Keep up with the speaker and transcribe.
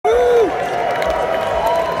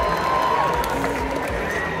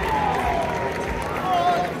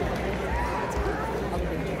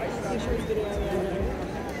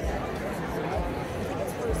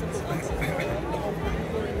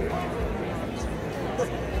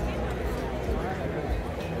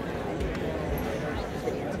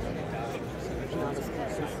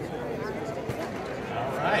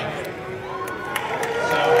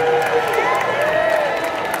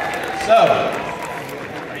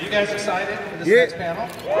guys excited for this next panel?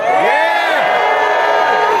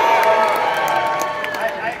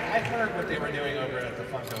 I heard what they were doing over at the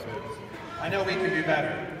Funko booth. I know we can do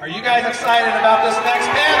better. Are you guys excited about this next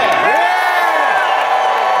panel?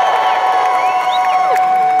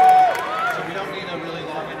 So we don't need a really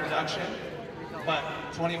long introduction, but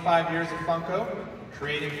 25 years of Funko,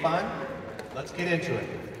 creating fun. Let's get into it.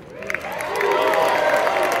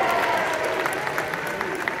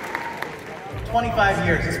 $25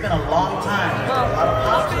 years, it's been a long time. A lot of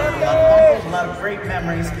pops, a lot of Funkos, a lot of great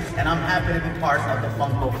memories, and I'm happy to be part of the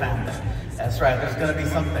Funko family. That's right, there's gonna be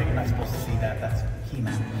something, you're not supposed to see that, that's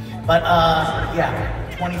He-Man. But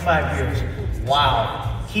yeah, 25 years,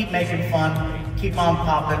 wow. Keep making fun, keep on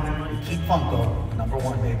popping, keep Funko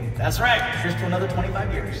 #1, baby. That's right, here's to another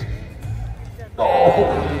 25 years. Oh,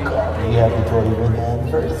 Claudia, happy 25th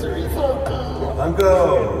anniversary, Funko!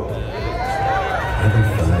 Funko! Every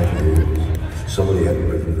 5 years. Somebody had a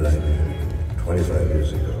birthday that I did 25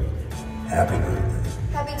 years ago. Happy birthday.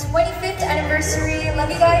 Happy 25th anniversary. Love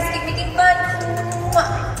you guys. Keep making fun.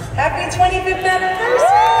 Happy 25th anniversary.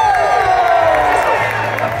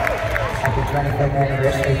 Happy 25th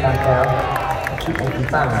anniversary, Funko. Keep making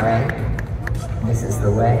fun, right? This is the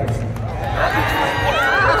way. Happy 25th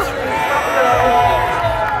anniversary,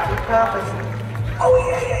 Funko. Oh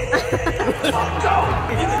yeah. Funko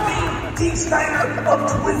is the designer of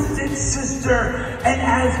Twisted Sister, and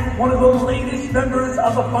as one of the latest members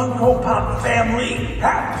of the Funko Pop family,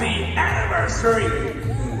 happy anniversary!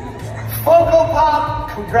 Funko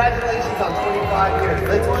Pop, congratulations on 25 years.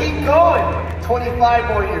 Let's keep going. 25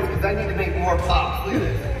 more years, because I need to make more pops. Look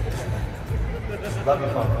at this. Love you,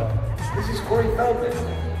 Funko. This is Corey Feldman.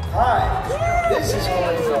 Hi. This is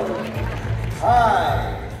Corey Feldman.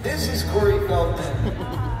 Hi. This is Corey Feldman.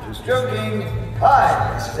 Just joking.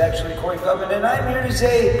 Hi, this is actually Corey Feldman, and I'm here to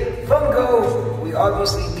say, Funko, we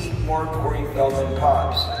obviously need more Corey Feldman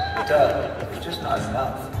pops. Duh, there's just not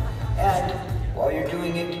enough. And while you're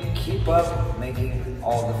doing it, keep up making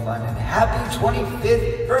all the fun, and happy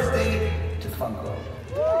 25th birthday to Funko.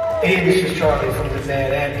 Hey, this is Charlie from the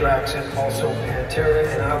band Anthrax and also Pantera,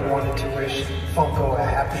 and I wanted to wish Funko a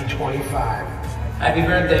happy 25. Happy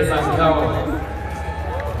birthday, Funko.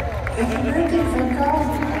 Happy birthday,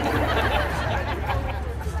 Funko.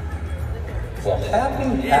 Well,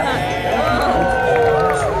 happy.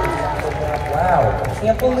 Wow, I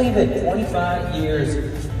can't believe it. 25 years.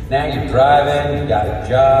 Now you're driving, you got a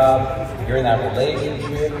job, you're in that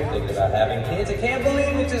relationship, you're thinking about having kids. I can't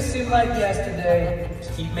believe it just seemed like yesterday.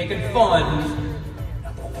 Just keep making fun.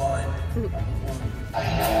 #1.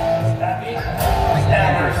 Happy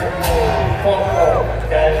anniversary, Funko.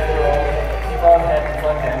 Guys, keep on having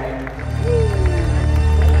fun, having.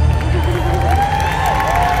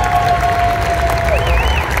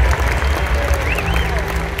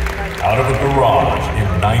 Out of a garage in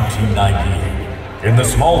 1998, in the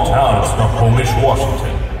small town of Snohomish,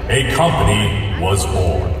 Washington, a company was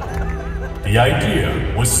born. The idea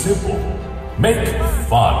was simple. Make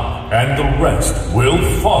fun, and the rest will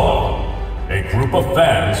follow. A group of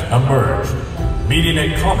fans emerged, meeting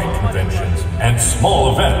at comic conventions and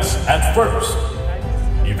small events at first.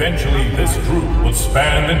 Eventually, this group would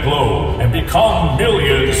span the globe and become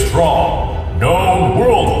millions strong, known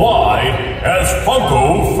worldwide as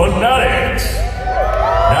Funko Fanatics.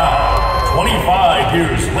 Now, 25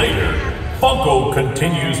 years later, Funko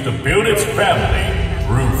continues to build its family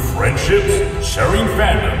through friendships, sharing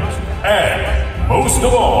fandoms, and, most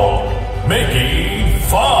of all, making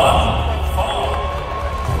fun.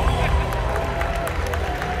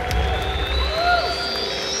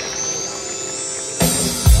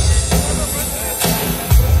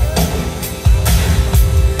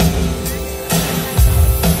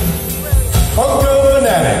 Funko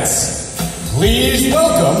Fanatics, please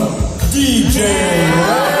welcome DJ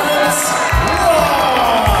Lance Rock!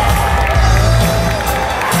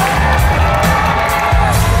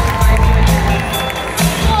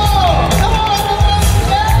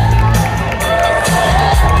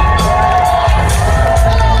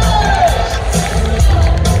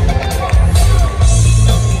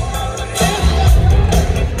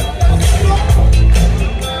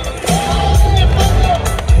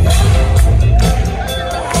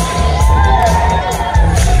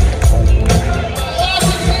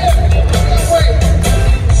 Yeah.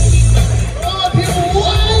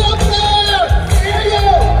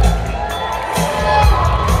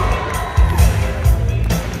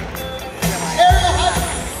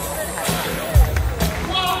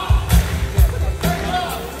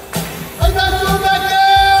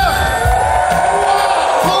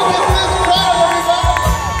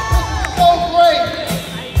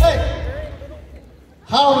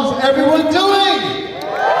 How's everyone doing?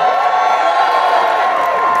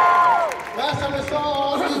 Last time I saw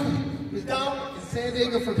all of you was down in San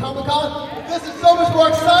Diego for Comic-Con. This is so much more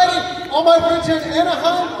exciting. All my friends here in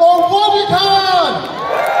Anaheim for Wondercon.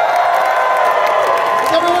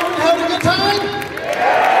 Has everyone been having a good time?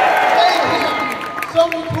 Hey,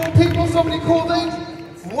 so many cool people, so many cool things.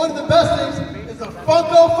 One of the best things is the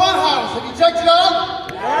Funko Funhouse. Have you checked it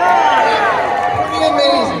out? Pretty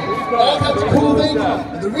amazing. All kinds of cool things.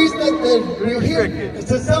 And the reason that we're here is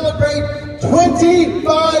to celebrate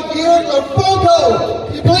 25 years of Funko.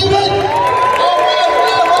 Can you believe it? All right,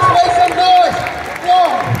 now let's make some noise. Whoa,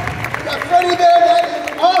 we got Freddie there. That is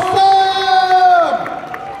awesome.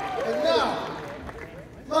 And now,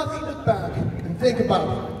 let's look back and think about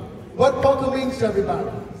what Funko means to everybody.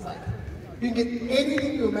 You can get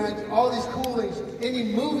anything you imagine, all these cool things,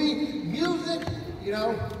 any movie, music, you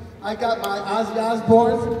know. I got my Ozzy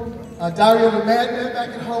Osbourne, Diary of a Madman back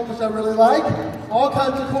at home, which I really like. All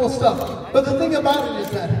kinds of cool stuff. But the thing about it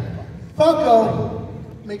is that Funko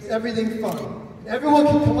makes everything fun. Everyone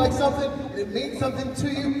can collect something, and it means something to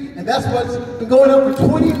you, and that's what's been going on for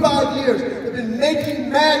 25 years. They've been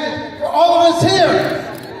making magic for all of us here.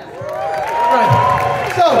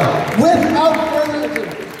 Right. So, without further ado,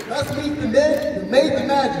 let's meet the men who made the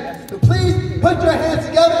magic. So please put your hands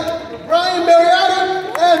together for Brian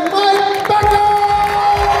Mariotti and Mike Becker!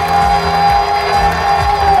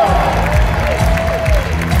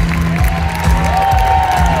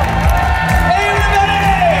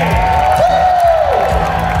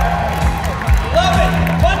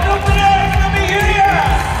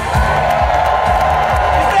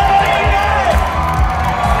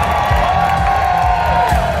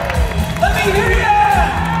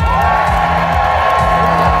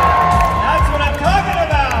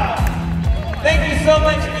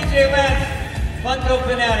 Funko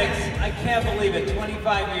Fanatics, I can't believe it,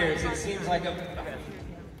 25 years, it seems like a...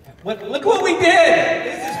 Look what we did!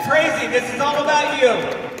 This is crazy, this is all about you!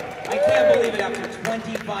 I can't believe it, after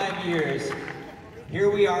 25 years, here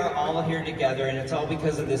we are all here together, and it's all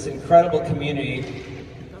because of this incredible community.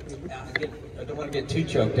 I don't want to get too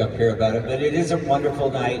choked up here about it, but it is a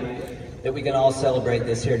wonderful night that we can all celebrate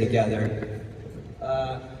this here together.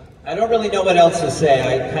 I don't really know what else to say.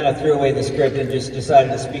 I kind of threw away the script and just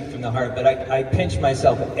decided to speak from the heart, but I pinch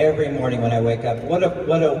myself every morning when I wake up. What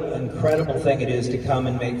an incredible thing it is to come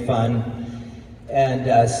and make fun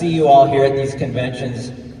and see you all here at these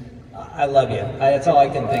conventions. I love you. That's all I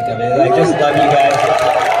can think of. I just love you guys.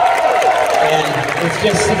 And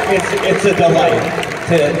it's a delight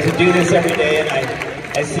to do this every day, and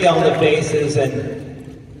I see all the faces, and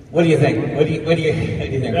what do you think? What do you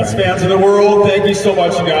think, Best Brian? fans in the world, thank you so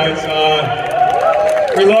much, you guys.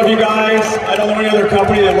 We love you guys. I don't know any other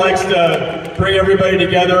company that likes to bring everybody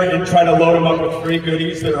together and try to load them up with free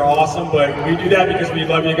goodies that are awesome, but we do that because we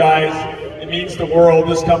love you guys. It means the world.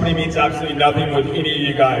 This company means absolutely nothing with any of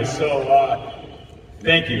you guys. So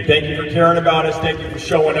thank you. Thank you for caring about us. Thank you for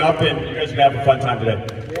showing up, and you guys are going to have a fun time today.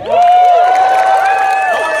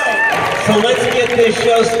 So let's get this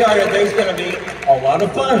show started. There's going to be a lot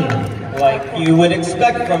of fun, like you would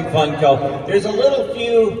expect from Funko. There's a little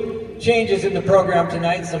few changes in the program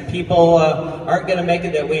tonight. Some people aren't going to make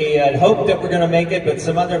it that we had hoped that we're going to make it, but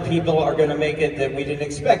some other people are going to make it that we didn't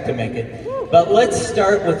expect to make it. But let's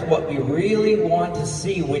start with what we really want to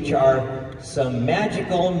see, which are some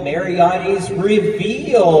magical Mariotti's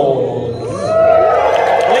reveals.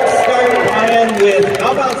 Let's start, Brian, with,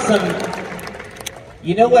 how about some...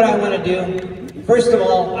 You know what I want to do? First of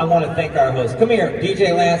all, I want to thank our host. Come here,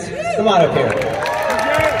 DJ Lance. Come on up here.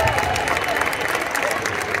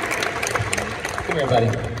 Come here, buddy.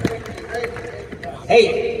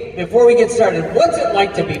 Hey, before we get started, what's it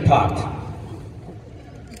like to be popped?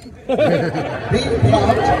 Being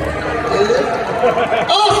popped is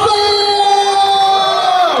awesome!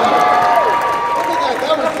 Look at that.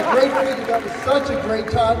 That was a great thing. That was such a great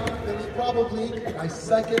time. That was probably my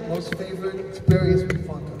second most favorite experience with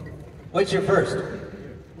Funko. What's your first?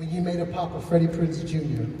 When you made a pop of Freddie Prinze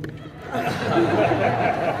Jr.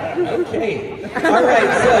 Okay. All right,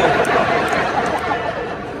 so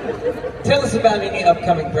tell us about any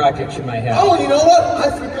upcoming projects you might have. Oh, you know what?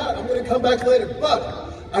 I forgot. I'm going to come back later. But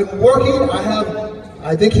I'm working.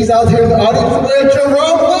 I think he's out here in the audience. Where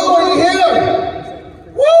Jerome? Woo, are you here?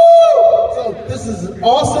 Woo! So this is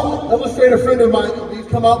awesome. Illustrator friend of mine. We've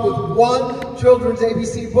come out with one children's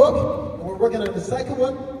ABC book. We're working on the second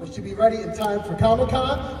one, which should be ready in time for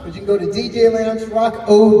Comic-Con. But you can go to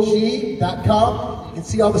djlancerockog.com. You can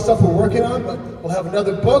see all the stuff we're working on, but we'll have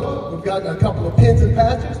another book. We've got a couple of pins and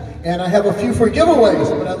patches, and I have a few for giveaways,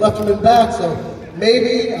 but I left them in back, so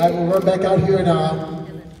maybe I will run back out here and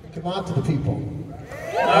come out to the people.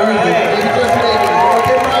 All right. Maybe just maybe.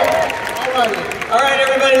 Okay, right? All right. All right,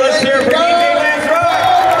 everybody, let's hear it for DJ Lance Rock.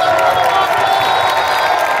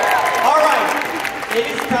 All right, it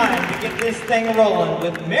is time to get this thing rolling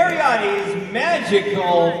with Mariotti's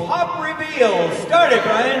magical pop reveal. Start it,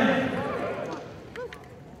 Brian.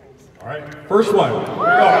 All right, first one. Here we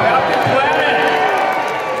go. Captain Planet.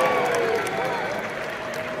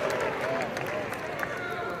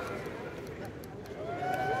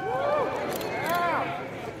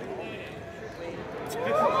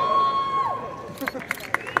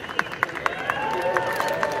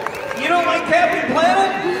 You don't like Captain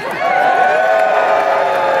Planet?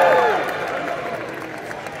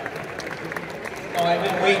 Oh, I've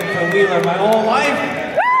been waiting for Wheeler my whole life.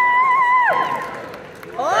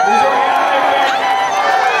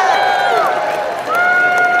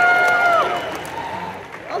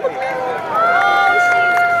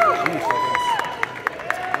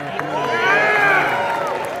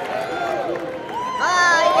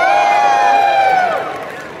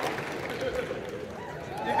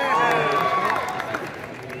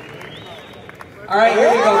 All right, here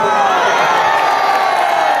we go.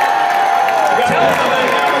 Tell us about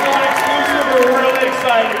Amazon exclusive. We're really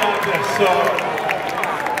excited about this.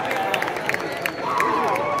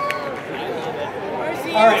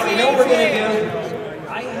 All right, you know what we're going to do?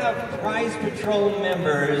 I have Prize Patrol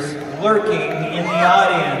members lurking in the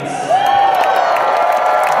audience.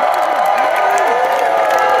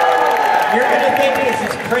 You're going to think this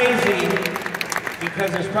is crazy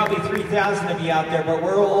because there's probably 3,000 of you out there, but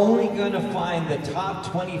we're only going to find the top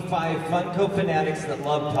 25 Funko fanatics that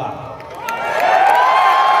love pop.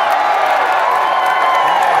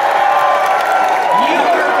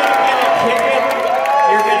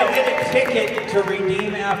 You're going to get a ticket to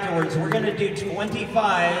redeem afterwards. We're going to do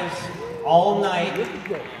 25s all night.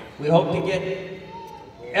 We hope to get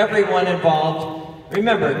everyone involved.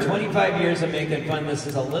 Remember, 25 years of making fun. This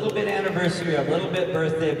is a little bit anniversary, a little bit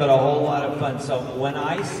birthday, but a whole lot of fun. So when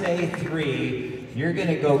I say 3, you're going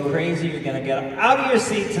to go crazy. You're going to get out of your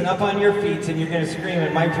seats and up on your feet, and you're going to scream.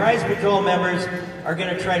 And my Prize Patrol members are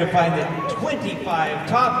going to try to find the 25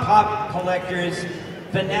 top pop collectors,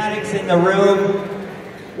 fanatics in the room.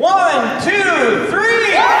 1, 2, 3!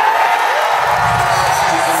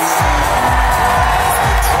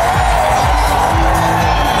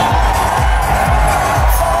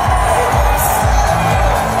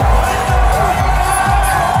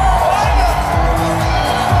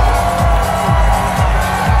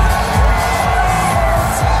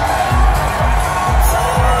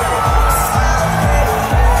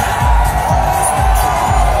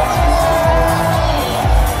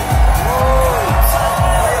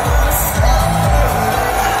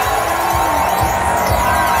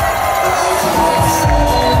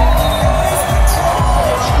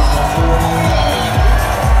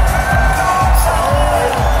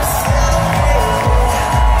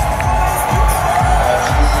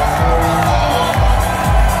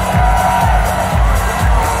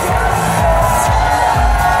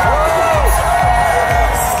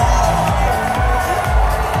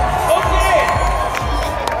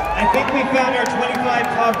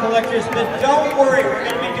 Collectors, but don't worry, we're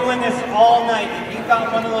going to be doing this all night. If you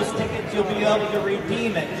got one of those tickets, you'll be able to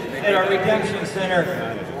redeem it at our redemption center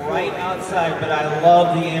right outside. But I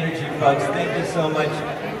love the energy, folks. Thank you so much.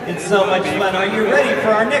 It's so much fun. Are you ready for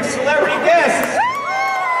our next celebrity guests?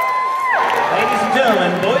 Ladies and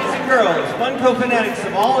gentlemen, boys and girls, Funko fanatics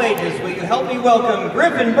of all ages, will you help me welcome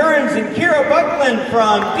Griffin Burns and Kira Buckland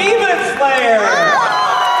from Demon Slayer?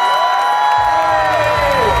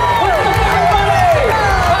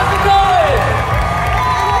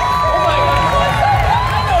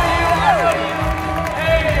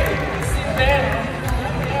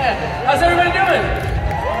 How's everybody doing?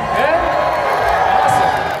 Yeah?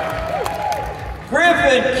 Awesome.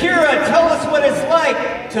 Griffin, Kira, tell us what it's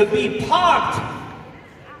like to be popped.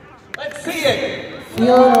 Let's see it.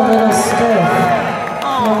 Feeling a little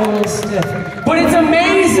stiff. But it's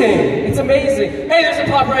amazing. It's amazing. Hey, there's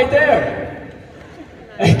a pop right there.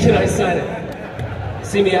 Hey, can I sign it?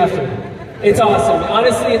 See me after. It's awesome.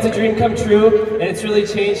 Honestly, it's a dream come true, and it's really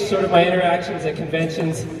changed sort of my interactions at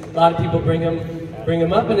conventions. A lot of people bring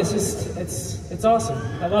them up, and it's just, it's awesome.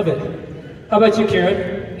 I love it. How about you,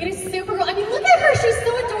 Karen? It is super cool. I mean, look at her. She's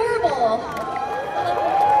so adorable.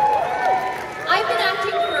 I've been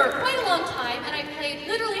acting for quite a long time, and I've played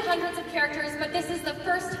literally hundreds of characters, but this is the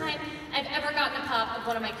first time I've ever gotten a pop of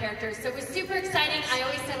one of my characters. So it was super exciting. I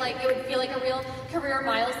always said like it would feel like a real career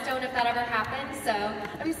milestone if that ever happened. So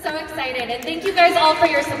I'm so excited, and thank you guys all for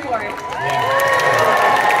your support.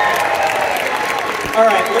 All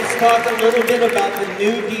right, let's talk a little bit about the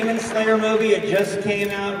new Demon Slayer movie. It just came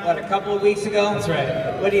out, what, a couple of weeks ago? That's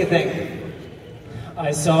right. What do you think?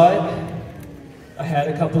 I saw it. I had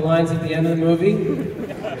a couple lines at the end of the movie.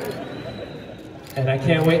 And I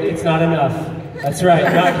can't wait. It's not enough. That's right.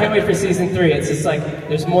 No, I can't wait for season 3. It's just like,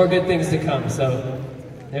 there's more good things to come. So,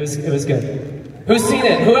 it was good. Who's seen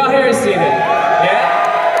it? Who out here has seen it? Yeah?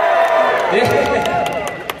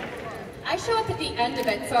 I show up at the end of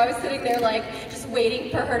it, so I was sitting there like, just waiting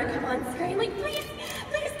for her to come on screen, like, please,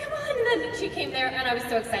 please come on. And then she came there, and I was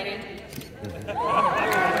so excited.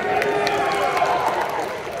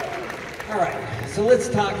 All right, so let's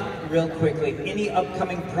talk real quickly. Any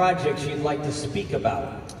upcoming projects you'd like to speak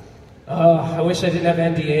about? Oh, I wish I didn't have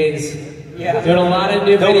NDAs. Yeah. Doing a lot of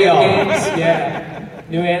new video games. Yeah.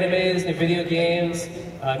 New animes, new video games,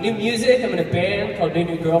 new music. I'm in a band called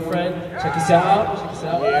New Girlfriend. Check us out. Check us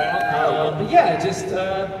out. Yeah. But yeah, just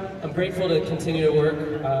I'm grateful to continue to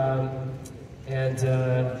work. And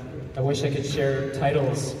I wish I could share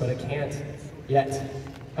titles, but I can't yet.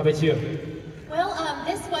 How about you? Well,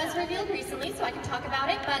 this was revealed recently, so I can talk about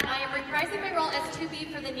it, but I am reprising my role as 2B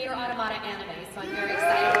for the Nier Automata anime, so I'm very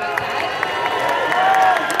excited about that.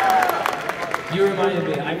 You reminded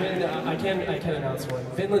me, I'm in, I can announce one.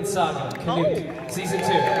 Vinland Saga, Canute, Season 2. I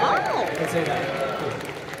can say that.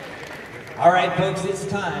 All right, folks, it's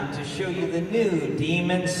time to show you the new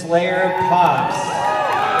Demon Slayer Pops.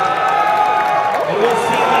 And we'll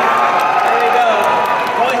see you. There we go.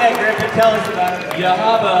 Go ahead, Griffin, tell us about it.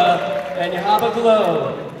 Yahaba and Yahaba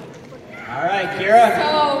Glow. All right, Kira. So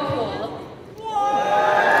cool.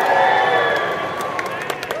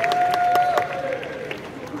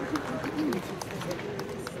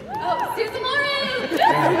 Oh, Susan Lauren!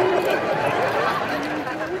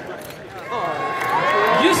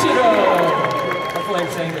 Yushiro! Hopefully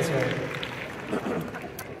I'm saying this right.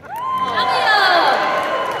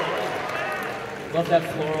 Love that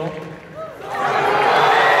floral.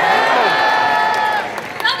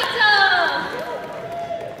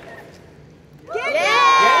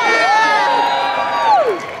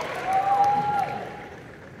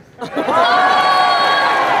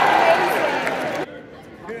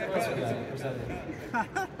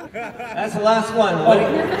 That's the last one. Go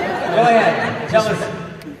ahead. Tell us.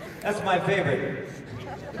 That's my favorite.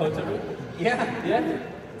 Kotaru? Yeah. Yeah?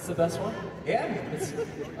 It's the best one? Yeah.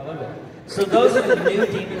 I love it. So those are the new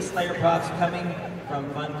Demon Slayer props coming from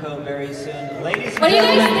Funko very soon. Ladies and what do you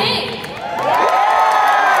gentlemen. guys think?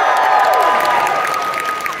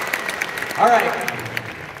 All right.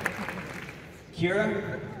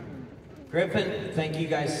 Kira, Griffin, thank you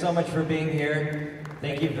guys so much for being here.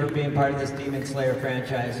 Thank you for being part of this Demon Slayer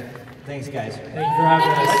franchise. Thanks, guys. Thank you for having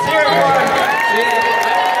us. Let's hear it for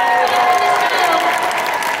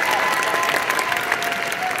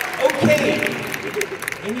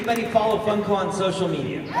Okay. Anybody follow Funko on social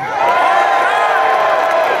media?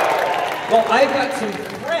 Well, I've got some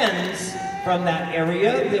friends from that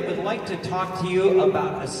area that would like to talk to you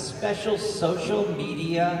about a special social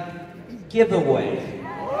media giveaway.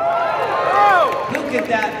 Who could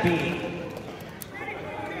that be?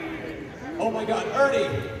 Oh my God, Ernie!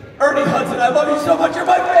 Ernie Hudson, I love you so much. You're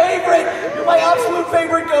my favorite. You're my absolute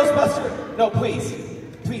favorite Ghostbuster. No, please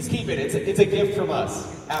keep it. It's a gift from us.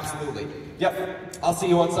 Absolutely. Yep. I'll see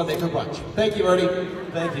you on Sunday for brunch. Thank you, Ernie.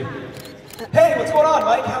 Thank you. Hey, what's going on,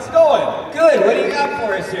 Mike? How's it going? Good. What do you got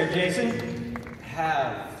for us here, Jason?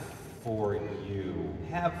 Have for you.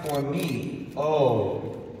 Have for me.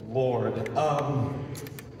 Oh, Lord.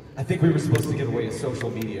 I think we were supposed to give away a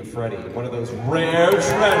social media Freddy, one of those rare treasures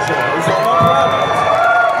on the planet.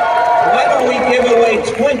 Why don't we give away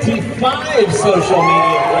 25 social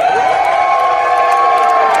media Freddy?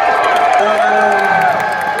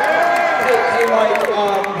 Hey, Mike,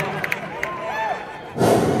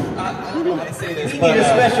 I don't know how to say this, We need a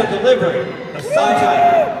special delivery of some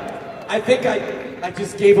type. I think I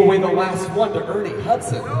just gave away the last one to Ernie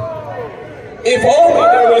Hudson. If only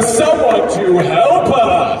there was someone to help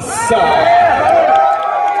us!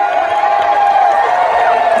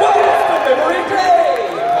 Well, it's Delivery Day!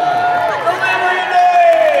 Delivery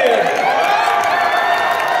Day!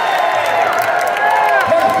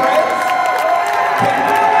 Hey, friends!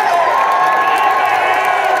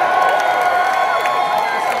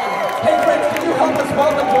 Hey, friends, can you help us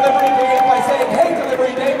welcome Delivery Day by saying, hey,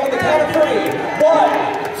 Delivery Day, on the count of 3. 1,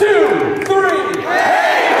 2, 3.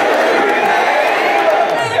 Hey!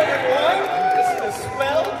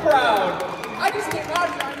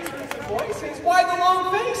 voices? Why the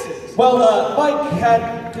long faces? Well, Mike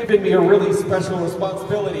had given me a really special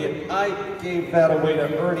responsibility, and I gave that away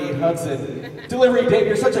to Ernie Hudson. Delivery Dave,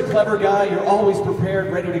 you're such a clever guy. You're always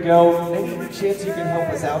prepared, ready to go. Any chance you can help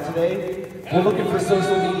us out today? We're looking for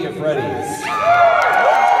social media Freddies.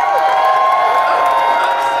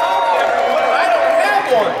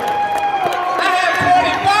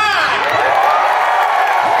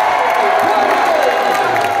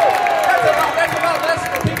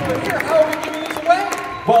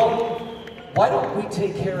 Why don't we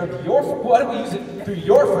take care of your, why don't we use it through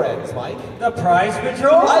your friends, Mike? The prize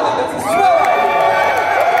patrol? I think that's a swell idea.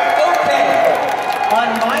 Okay. On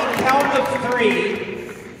my count of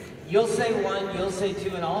 3, you'll say 1, you'll say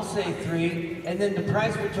 2, and I'll say 3, and then the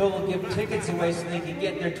prize patrol will give tickets away so they can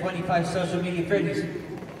get their 25 social media friends. Wait,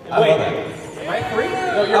 am I 3?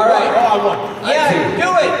 No, you're all right. Oh, I'm 1. Yeah,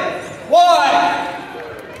 do it.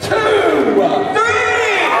 1, 2, 3.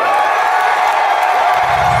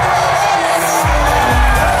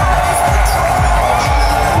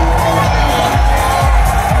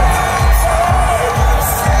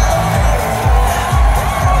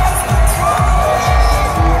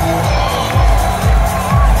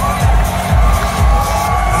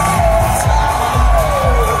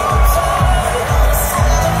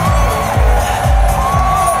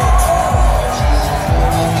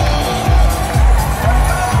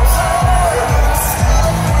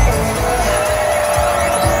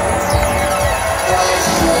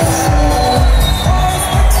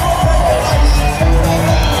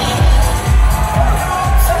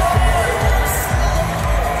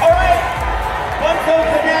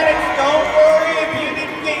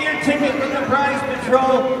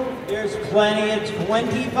 There's plenty of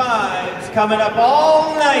 25s coming up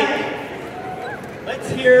all night. Let's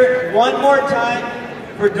hear it one more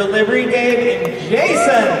time for Delivery Dave and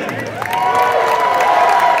Jason.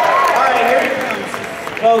 All right, here it comes.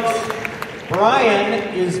 Folks,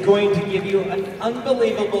 Brian is going to give you an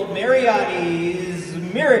unbelievable Marriotti's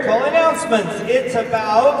Miracle announcements. It's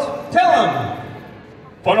about, tell them.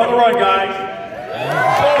 Fun on the run, guys.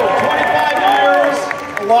 So, 25 years.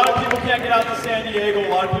 A lot of people can't get out to San Diego. A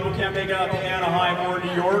lot of people can't make it out to Anaheim or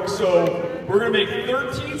New York. So we're going to make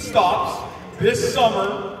 13 stops this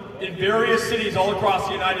summer in various cities all across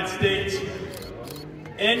the United States,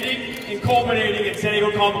 ending and culminating at San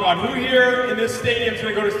Diego Comic-Con. Who here in this stadium is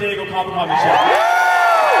going to go to San Diego Comic-Con this year?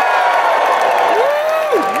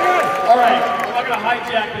 All right, I'm not going to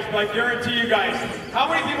hijack this, but I guarantee you guys, how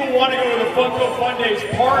many people want to go to the Funko Fun Days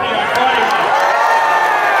party on Friday night?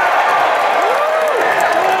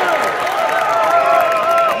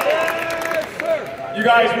 You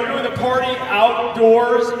guys, we're doing the party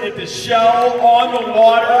outdoors at the Shell on the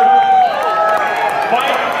water.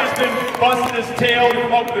 Mike has been busting his tail to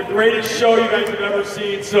come up with the greatest show you guys have ever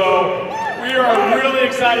seen. So we are really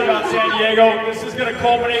excited about San Diego. This is going to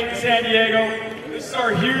culminate in San Diego. This is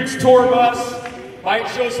our huge tour bus. Might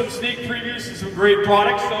show some sneak previews and some great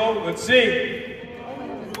products. So let's see.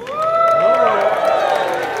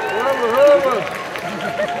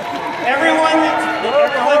 Everyone that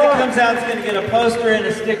comes out is going to get a poster and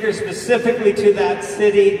a sticker specifically to that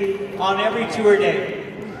city on every tour day.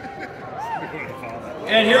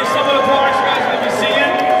 And here's some of the products you guys are going to be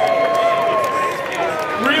seeing.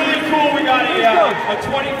 Really cool. We got a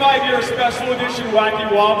 25-year special edition Wacky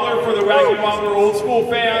Wobbler for the Wacky Wobbler old school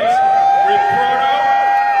fans. We have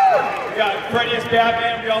Proto. We got Freddy as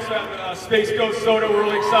Batman. We also have Space Ghost Soda we're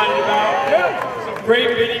really excited about. Some great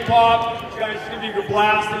mini pop. Guys, it's going to be a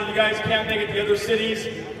blast, and if you guys can't make it to the other cities,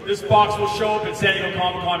 this box will show up at San Diego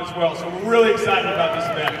Comic-Con as well, so we're really excited about this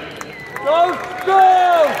event. Go, go!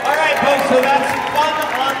 All right, folks, so that's Fun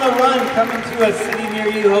on the Run coming to a city near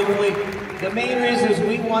you, hopefully. The main reason is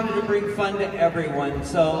we wanted to bring fun to everyone,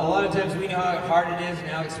 so a lot of times we know how hard it is and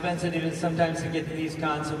how expensive it is sometimes to get to these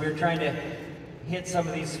cons, so we're trying to hit some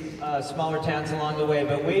of these smaller towns along the way,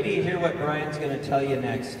 but wait till you hear what Brian's going to tell you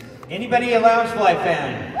next. Anybody a Loungefly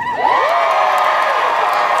fan?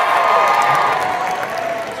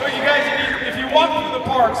 So you guys, if you walk through the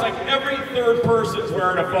parks, like every third person's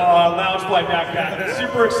wearing a Loungefly backpack. They're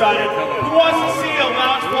super excited. Who wants to see a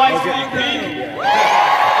Loungefly sneak peek?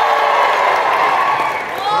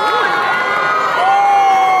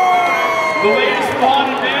 The latest from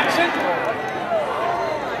Haunted Mansion?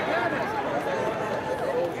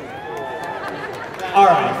 All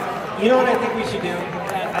right. You know what I think we should do?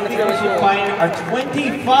 I think we should find our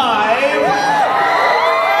 25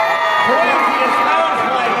 craziest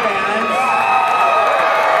Loungefly fans.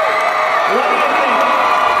 What do you think?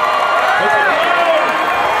 Let's go!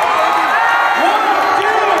 1, 2,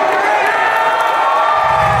 3!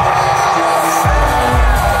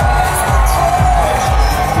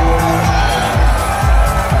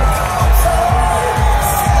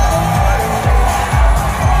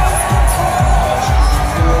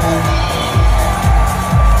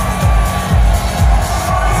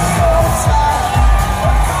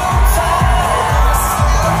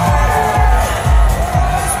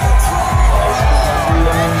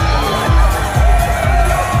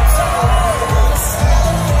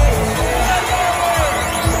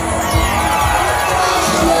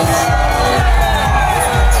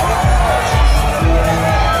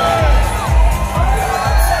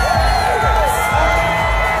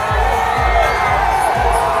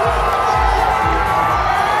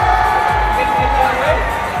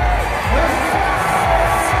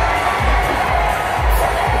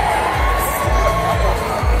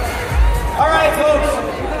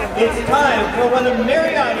 one of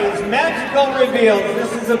Mariotti's magical reveals.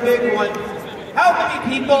 This is a big one. How many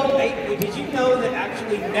people, hey, did you know that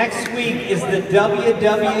actually next week is the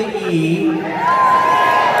WWE?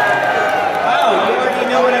 Wow, you already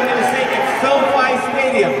know what I'm going to say. It's SoFi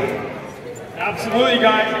Stadium. Absolutely,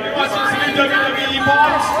 guys. You want some new WWE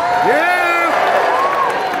pops? Yeah!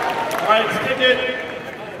 All right, let's kick it.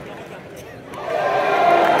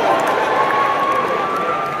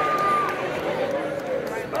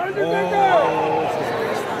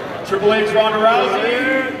 Triple H Ronda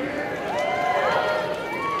Rousey.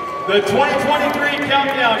 The 2023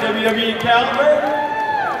 Countdown WWE calendar.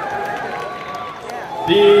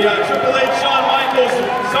 The Triple H Shawn Michaels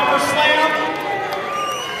SummerSlam.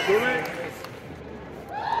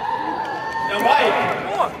 Now, Mike.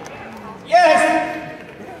 Yes.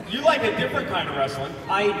 You like a different kind of wrestling.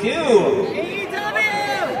 I do.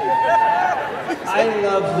 I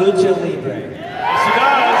love Lucha Libre. Yes, he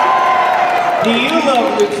does. Do you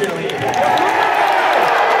love Lucha Libre?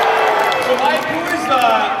 So, Mike, who is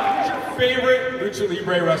your favorite Lucha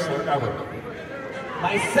Libre wrestler ever?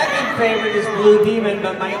 My second favorite is Blue Demon,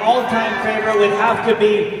 but my all-time favorite would have to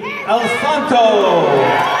be El Santo.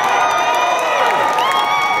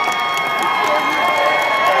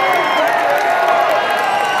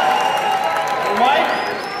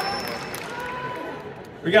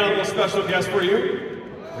 We got a little special guest for you.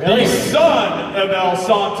 Really? The son of El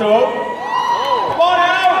Santo. Come on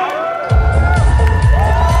out!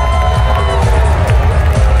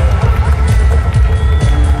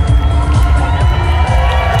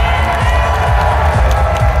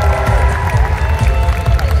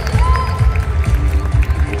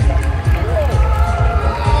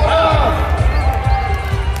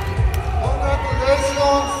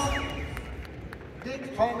 Congratulations, big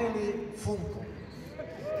family Funko.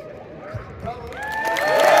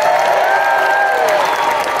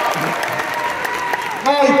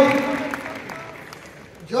 Mike,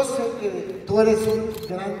 yo sé que tú eres un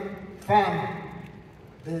gran fan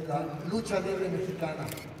de la lucha libre mexicana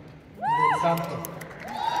y del Santo.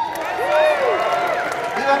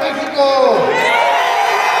 ¡Viva México!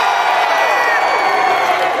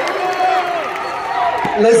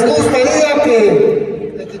 ¿Les gustaría que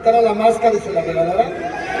le quitara la máscara y se la regalara?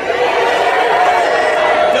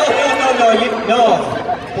 No,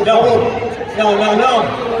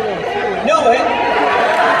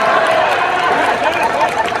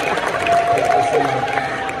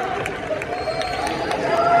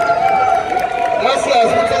 Gracias,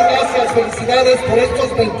 muchas gracias, felicidades por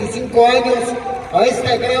estos 25 años a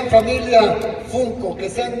esta gran familia Funko, que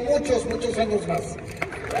sean muchos, muchos años más.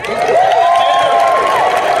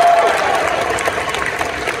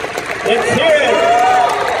 Let's hear it!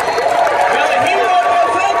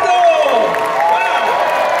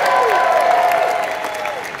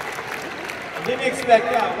 Didn't expect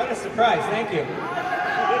that. What a surprise. Thank you. Anybody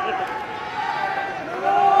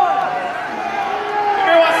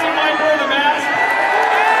want to see Mike wear the mask?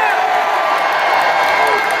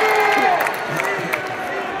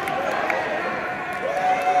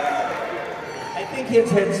 I think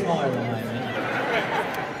his head's smaller than mine, man.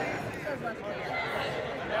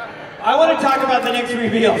 I want to talk about the next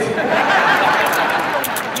reveals.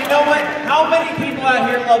 You know what? How many people out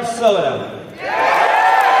here love soda?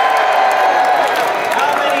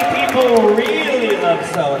 People really love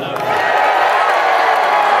soda.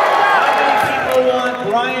 How many people want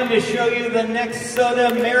Brian to show you the next soda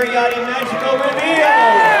Mariotti magical reveal?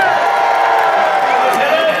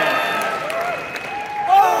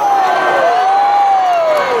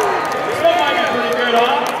 This one might be pretty good,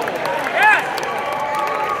 huh? Yes!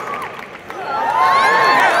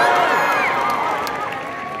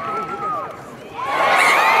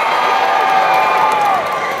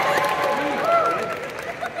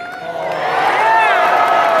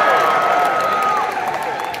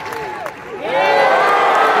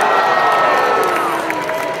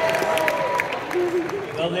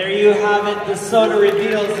 The soda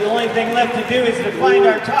reveals. The only thing left to do is to find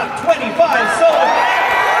our top 25 soda.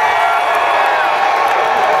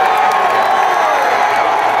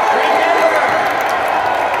 Remember,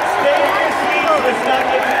 stay in your seats. Let's not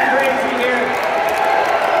get too crazy here.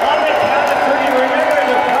 On the count of three, remember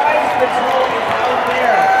the prize patrol is out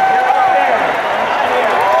there. They're up there. They're not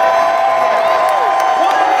here.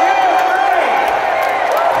 1, 2, 3.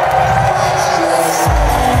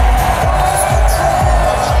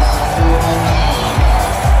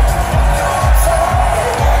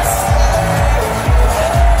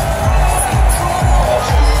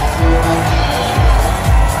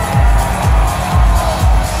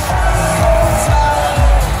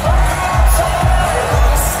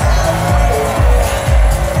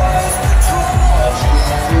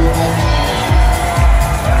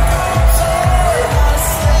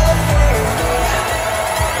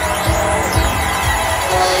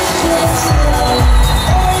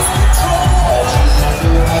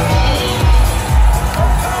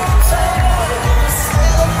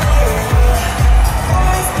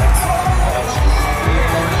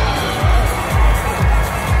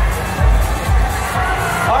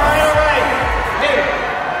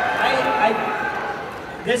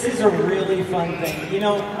 one thing. You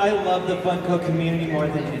know, I love the Funko community more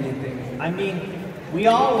than anything. I mean, we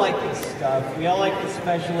all like this stuff. We all like the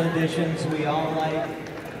special editions. We all like,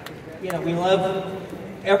 you know, we love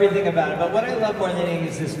everything about it. But what I love more than anything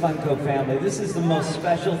is this Funko family. This is the most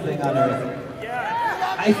special thing on earth.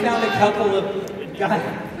 I found a couple of guys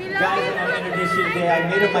that I introduced you today. I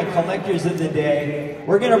made them my collectors of the day.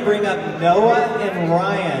 We're going to bring up Noah and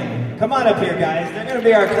Ryan. Come on up here, guys. They're going to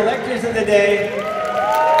be our collectors of the day.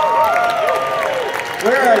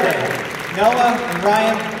 Where are they? Noah and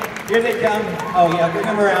Ryan. Here they come. Oh, yeah, bring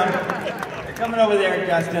them around. They're coming over there,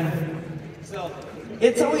 Justin. So,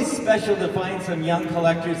 it's always special to find some young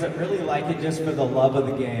collectors that really like it just for the love of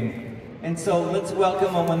the game. And so, let's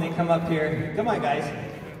welcome them when they come up here. Come on, guys.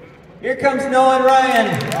 Here comes Noah and Ryan.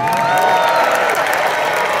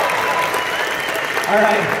 All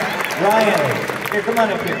right, Ryan. Here, come on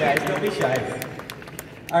up here, guys. Don't be shy.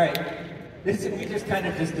 All right. We just kind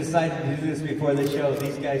of decided to do this before the show.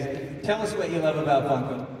 These guys, tell us what you love about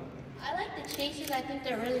Funko. I like the chases. I think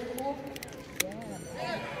they're really cool.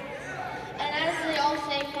 And as they all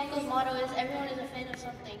say, Funko's motto is everyone is a fan of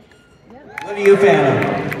something. What are you a fan of?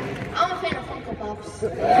 I'm a fan of Funko Pops.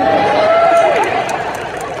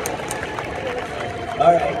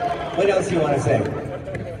 All right. What else do you want to say?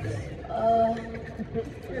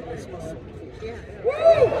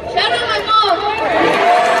 Shout out my mom!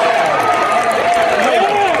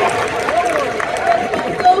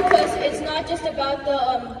 Funko, because it's not just about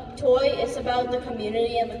the toy, it's about the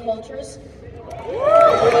community and the cultures.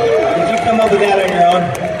 Did you come up with that on your own?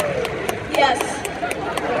 Yes.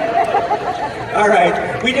 All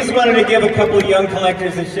right. We just wanted to give a couple of young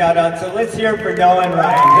collectors a shout out, so let's hear it for Noah and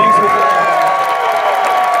Ryan. Thanks for coming.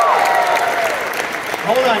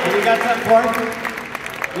 Hold on, do we got something for him?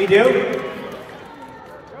 We do?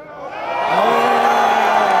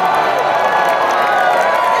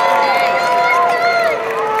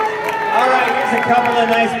 All right, here's a couple of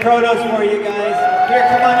nice protos for you guys. Here,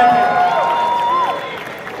 come on up here.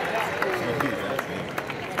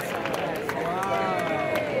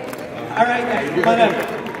 All right, guys, come on up.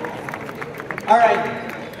 All right.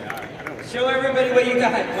 Show everybody what you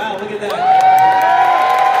got. Wow, look at that.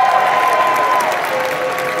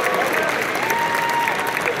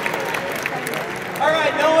 All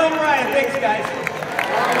right, Noah and Ryan, thanks guys.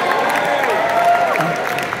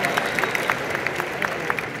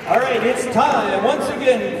 All right, it's time once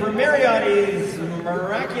again for Mariotti's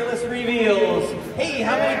Miraculous Reveals. Hey,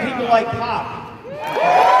 how many people like pop?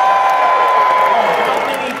 How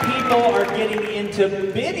many people are getting into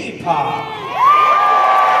Bitty Pop?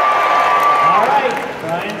 All right,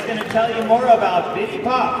 Ryan's going to tell you more about Bitty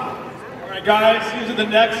Pop. All right, guys, these are the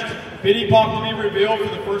next Bitty Pop to be revealed for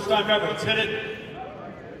the first time ever. Let's hit it.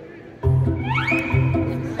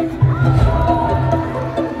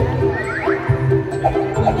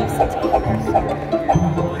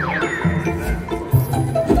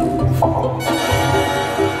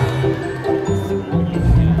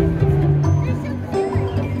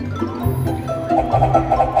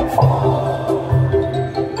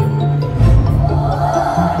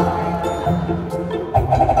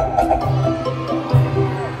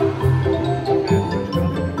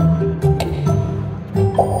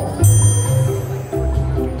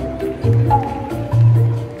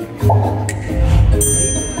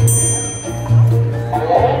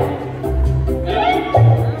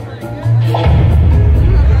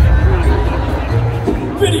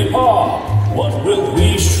 What will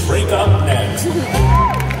we shrink up next? All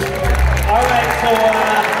right, so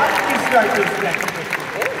how did we start this next?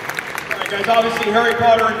 All right, guys, obviously Harry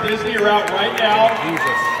Potter and Disney are out right now.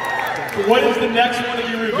 So what is the next one that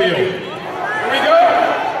you reveal? Here we go.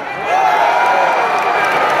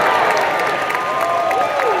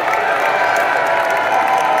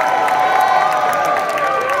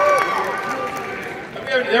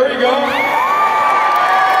 There we go.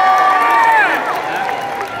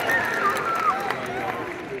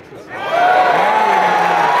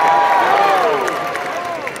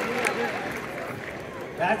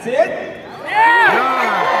 That's it? Yeah!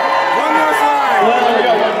 One more slide.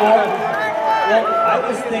 Well, I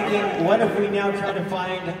was thinking, what if we now try to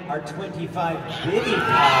find our 25 Bitty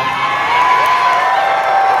Pop?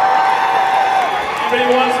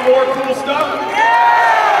 Anybody want some more cool stuff?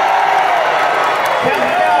 Count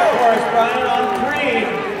it out for us, Brian, on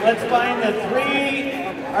 3. Let's find the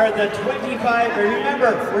 25, or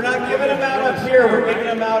remember, we're not giving them out up here, we're giving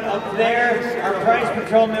them out up there. Our Prize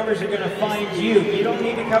Patrol members are going to find you. You don't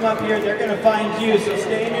need to come up here, they're going to find you, so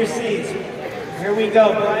stay in your seats. Here we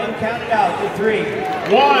go, Brian, count it out to 3.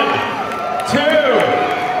 1, 2,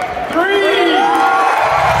 3!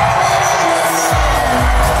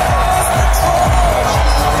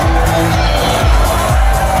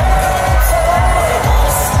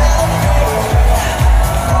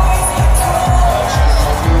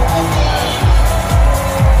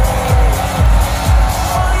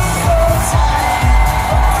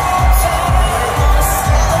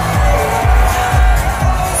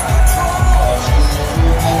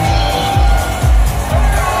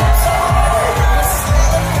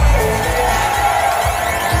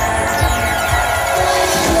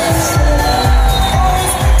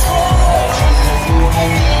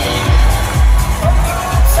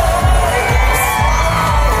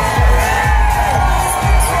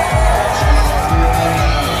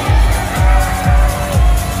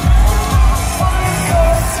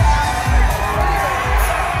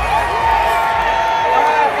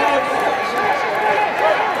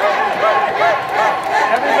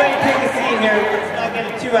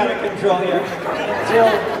 too out of control here. Until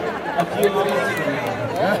a few moments from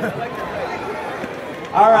now.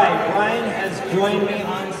 All right, Ryan has joined me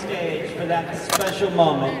on stage for that special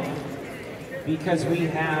moment because we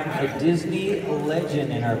have a Disney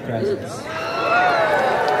legend in our presence.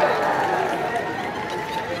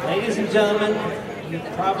 Ladies and gentlemen, you've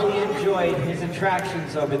probably enjoyed his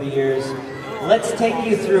attractions over the years. Let's take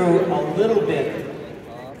you through a little bit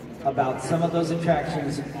about some of those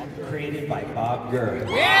attractions created by Bob Gurr.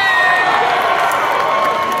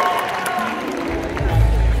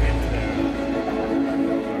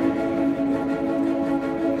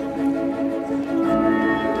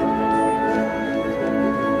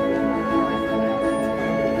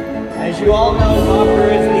 As you all know, Bob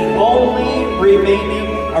Gurr is the only remaining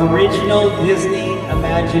original Disney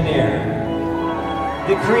Imagineer,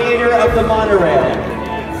 the creator of the monorail,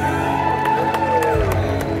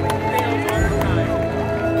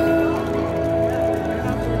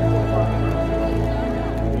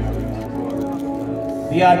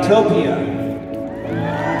 the Autopia,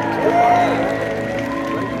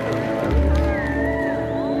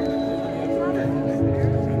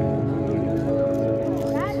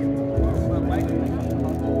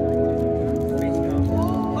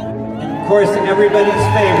 and of course everybody's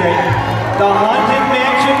favorite, the Haunted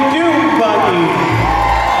Mansion Doom Buggy.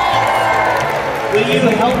 Will you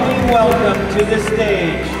help me welcome to the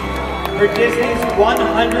stage for Disney's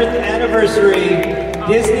 100th anniversary,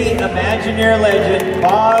 Disney Imagineer legend,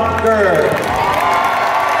 Bob Gurr.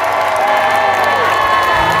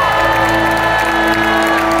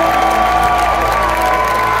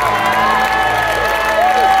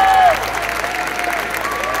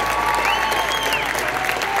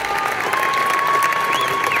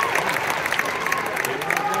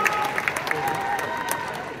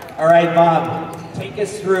 All right, Bob, take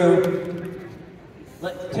us through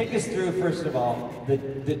first of all, the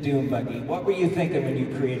Doom Buggy. What were you thinking when you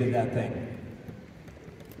created that thing?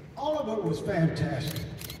 All of it was fantastic.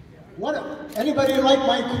 Anybody like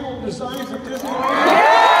my cool designs at Disneyland?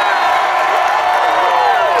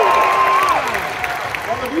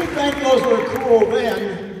 Well, if you think those were cool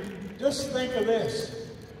then, just think of this.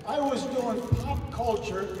 I was doing pop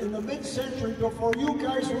culture in the mid-century before you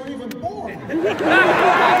guys were even born.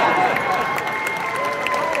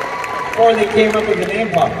 Before they came up with the name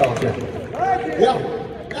pop culture. Yeah.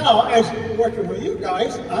 Now, as working with you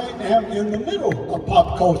guys, I am in the middle of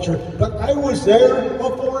pop culture, but I was there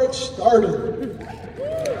before it started.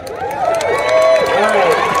 All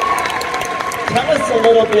right. Tell us a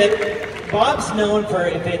little bit. Bob's known for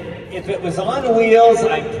if it was on wheels,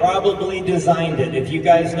 I probably designed it. If you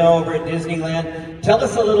guys know over at Disneyland, tell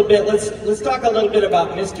us a little bit. Let's talk a little bit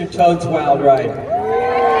about Mr. Toad's Wild Ride.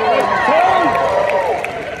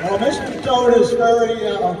 Well, Mr. Toad is very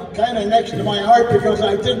kind of next to my heart because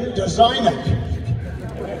I didn't design it.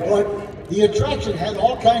 But the attraction had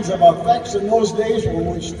all kinds of effects in those days when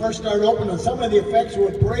we first started opening. Some of the effects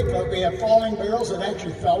would break. We had falling barrels that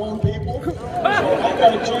actually fell on people. So I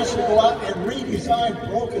got a chance to go out and redesign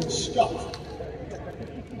broken stuff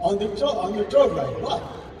on the Toad ride. But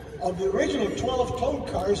of the original 12 Toad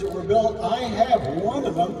cars that were built, I have one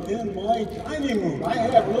of them in my dining room. I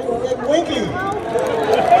have Little Red Winky.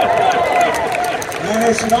 And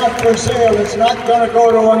it's not for sale. It's not going to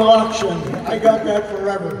go to an auction. I got that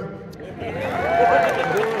forever.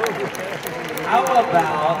 How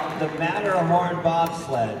about the Matterhorn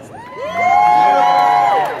bobsleds?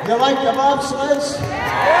 You like the bobsleds?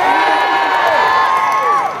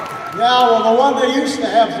 Yeah, well, the one they used to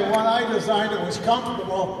have, the one I designed, it was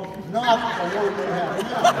comfortable, not the one we have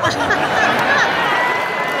now.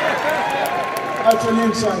 That's an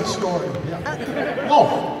inside story. Yeah. No,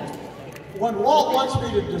 when Walt wants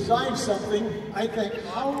me to design something, I think,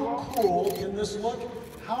 how cool can this look?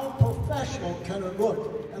 How professional can it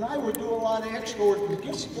look? And I would do a lot of extra work to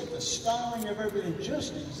just get the styling of everything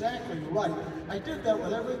just exactly right. I did that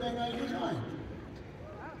with everything I designed.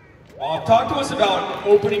 Talk to us about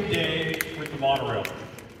opening day with the monorail.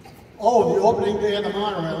 Oh, the opening day of the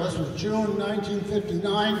monorail. This was June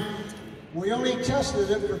 1959. We only tested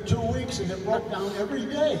it for 2 weeks and it broke down every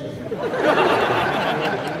day.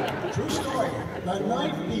 True story. The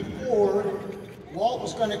night before, Walt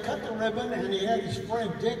was going to cut the ribbon and he had his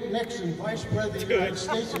friend Dick Nixon, Vice President of the United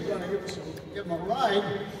States, was going to give him a ride.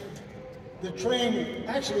 The train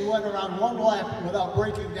actually went around one lap without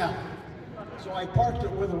breaking down. So I parked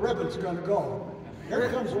it where the ribbon's going to go. Here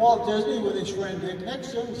comes Walt Disney with his friend Dick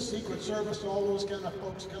Nixon, the Secret Service, all those kind of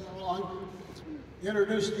folks coming along.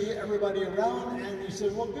 Introduced everybody around, and he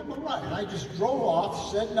said, well, give him a ride. I just drove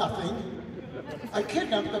off, said nothing. I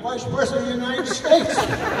kidnapped the Vice President of the United States.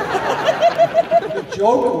 The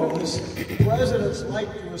joke was, presidents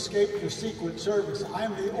like to escape the Secret Service.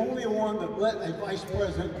 I'm the only one that let a vice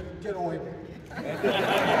president get away with it.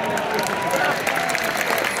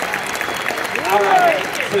 All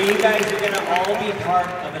right, so you guys are going to all be part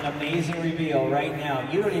of an amazing reveal right now.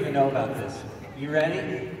 You don't even know about this. You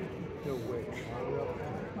ready?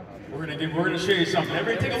 We're gonna show you something.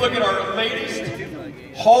 Everybody take a look at our latest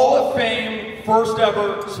Hall of Fame first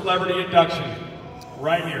ever celebrity induction.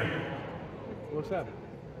 Right here. What's that?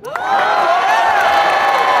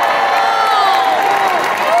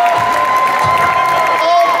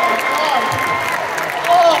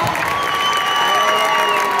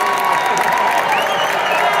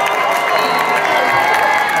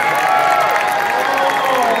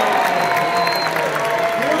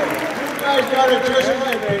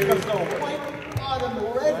 Because the white pot and the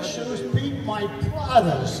red shoes beat my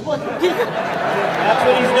Pradas. Look at that. That's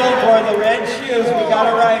what he's known for, the red shoes. We got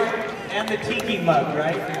it right. And the tiki mug,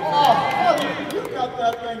 right? Oh, you got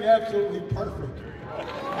that thing absolutely perfect.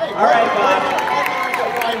 Hey, all right, Bob.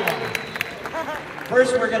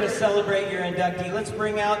 First, we're going to celebrate your inductee. Let's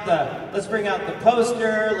bring out the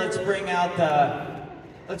poster. Let's bring it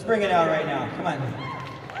out right now. Come on.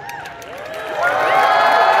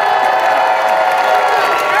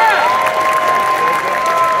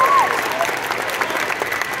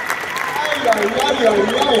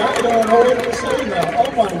 I don't know what to say now.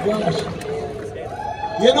 Oh my gosh.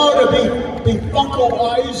 You know, to be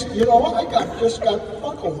Funko-ized, you know, I just got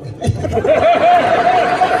Funko.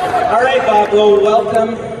 All right, Bob, well,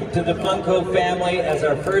 welcome to the Funko family as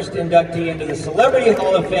our first inductee into the Celebrity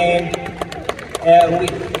Hall of Fame.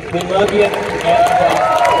 We love you.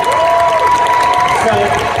 So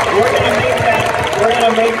we're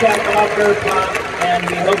gonna make that Bob pop, and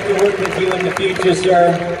we hope to work with you in the future,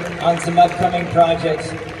 sir, on some upcoming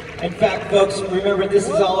projects. In fact, folks, remember, this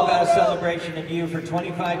is all about a celebration of you for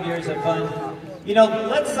 25 years of fun. You know,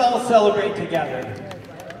 let's all celebrate together.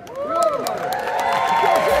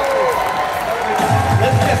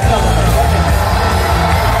 Let's just celebrate.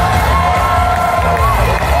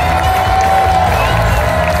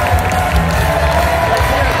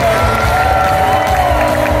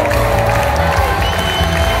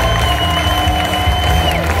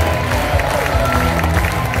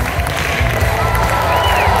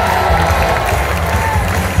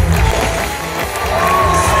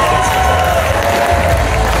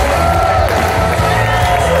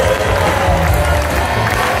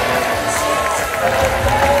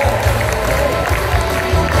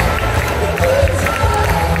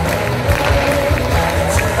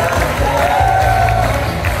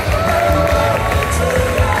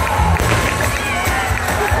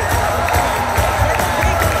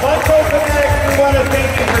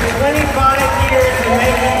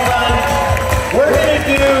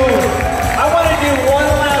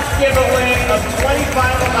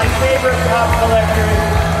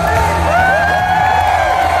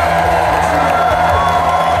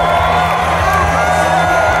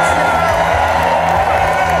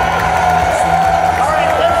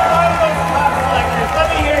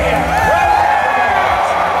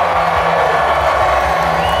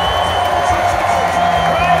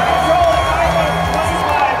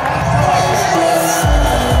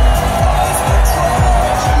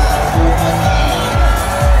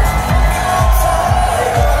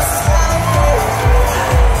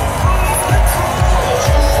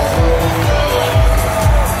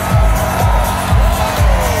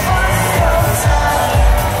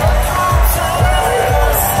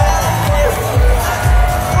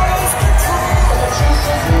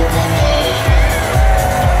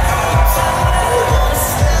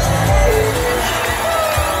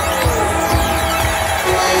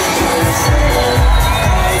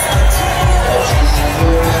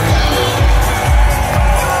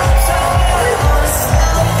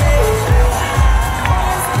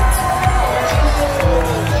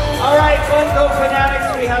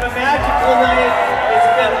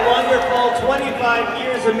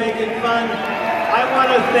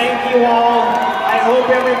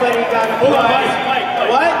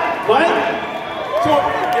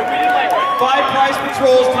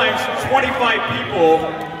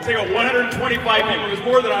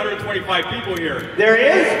 There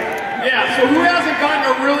is? Yeah, so who hasn't gotten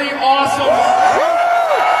a really awesome...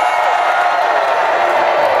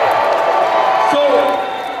 So,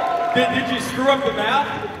 did you screw up the math?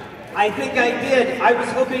 I think I did. I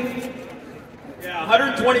was hoping... Yeah,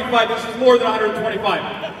 125. This is more than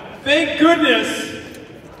 125. Thank goodness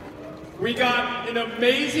we got an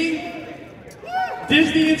amazing,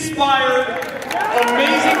 Disney-inspired,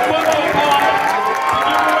 amazing Funko Pop to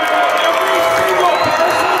give away every single person.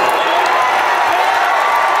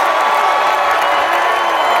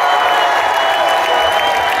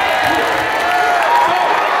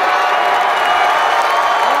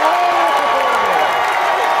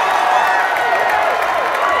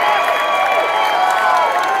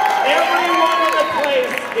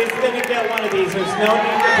 is going to get one of these. There's no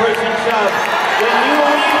need to push and shove.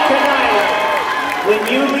 When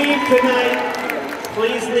you leave tonight,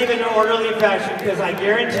 please leave in an orderly fashion, because I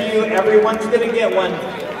guarantee you everyone's going to get one.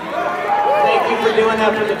 Thank you for doing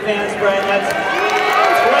that for the fans, Brian. That's 25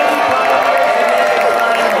 years to make it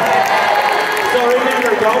fun. So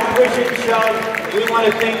remember, don't push and shove. We want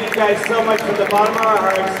to thank you guys so much from the bottom of our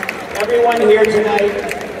hearts. Everyone here tonight,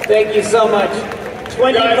 thank you so much.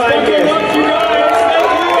 25 years. Love you guys.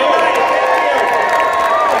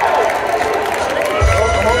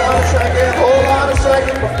 Thank you. Hold on a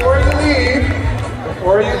second. Before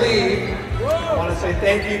you leave, I want to say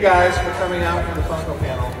thank you guys for coming out for the Funko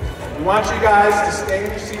panel. We want you guys to stay in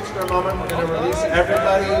your seats for a moment. We're going to release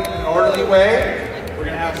everybody in an orderly way. We're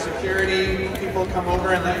going to have security people come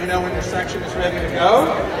over and let you know when your section is ready to go.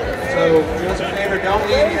 So do us a favor, don't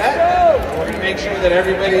leave yet. We're going to make sure that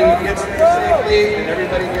everybody gets there safely and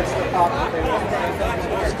everybody gets the pop that they want.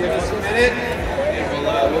 Just give us a minute and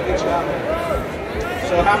we'll get you out there.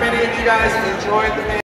 So how many of you guys enjoyed the panel?